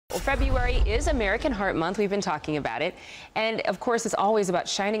Well, February is American Heart Month. We've been talking about it. And of course, it's always about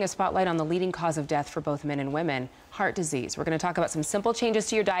shining a spotlight on the leading cause of death for both men and women, heart disease. We're going to talk about some simple changes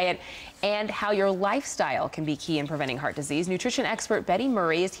to your diet and how your lifestyle can be key in preventing heart disease. Nutrition expert Betty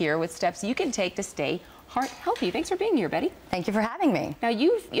Murray is here with steps you can take to stay heart healthy. Thanks for being here, Betty. Thank you for having me. Now,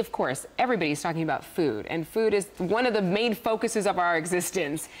 of course, everybody's talking about food, and food is one of the main focuses of our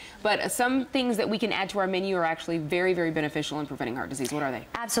existence. But some things that we can add to our menu are actually very, very beneficial in preventing heart disease. What are they?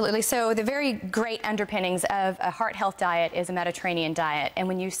 Absolutely. So the very great underpinnings of a heart health diet is a Mediterranean diet. And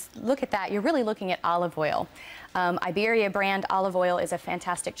when you look at that, you're really looking at olive oil. Iberia brand olive oil is a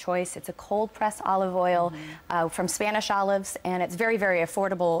fantastic choice. It's a cold pressed olive oil from Spanish olives, and it's very, very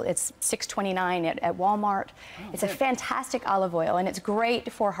affordable. It's $6.29 at Walmart. It's a fantastic olive oil, and it's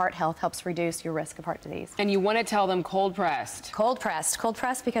great for heart health, helps reduce your risk of heart disease. And you want to tell them cold pressed. Cold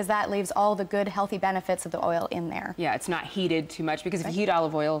pressed because that leaves all the good, healthy benefits of the oil in there. Yeah, it's not heated too much, because if you heat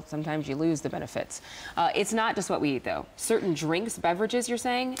olive oil, sometimes you lose the benefits. It's not just what we eat, though. Certain drinks, beverages, you're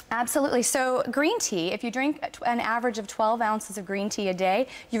saying? Absolutely. So green tea, if you drink an average of 12 ounces of green tea a day,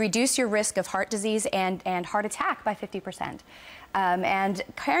 you reduce your risk of heart disease and heart attack by 50%. And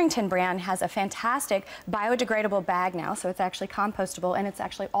Carrington brand has a fantastic biodegradable bag now, so it's actually compostable, and it's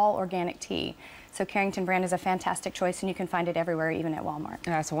actually all organic tea. So Carrington brand is a fantastic choice, and you can find it everywhere, even at Walmart.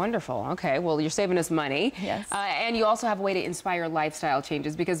 That's wonderful. Okay, well, you're saving us money. Yes. And you also have a way to inspire lifestyle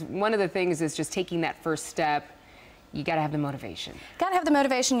changes, because one of the things is just taking that first step. You got to have the motivation. Got to have the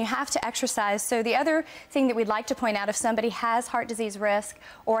motivation. You have to exercise. So the other thing that we'd like to point out, if somebody has heart disease risk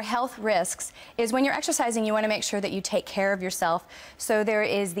or health risks, is when you're exercising, you want to make sure that you take care of yourself. So there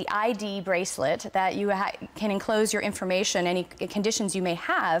is the ID bracelet that you can enclose your information, any conditions you may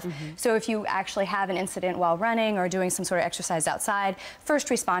have. So if you actually have an incident while running or doing some sort of exercise outside, first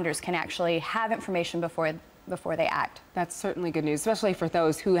responders can actually have information before they act. That's certainly good news, especially for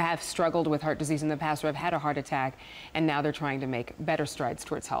those who have struggled with heart disease in the past or have had a heart attack, and now they're trying to make better strides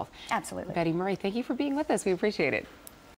towards health. Absolutely. Betty Murray, thank you for being with us. We appreciate it.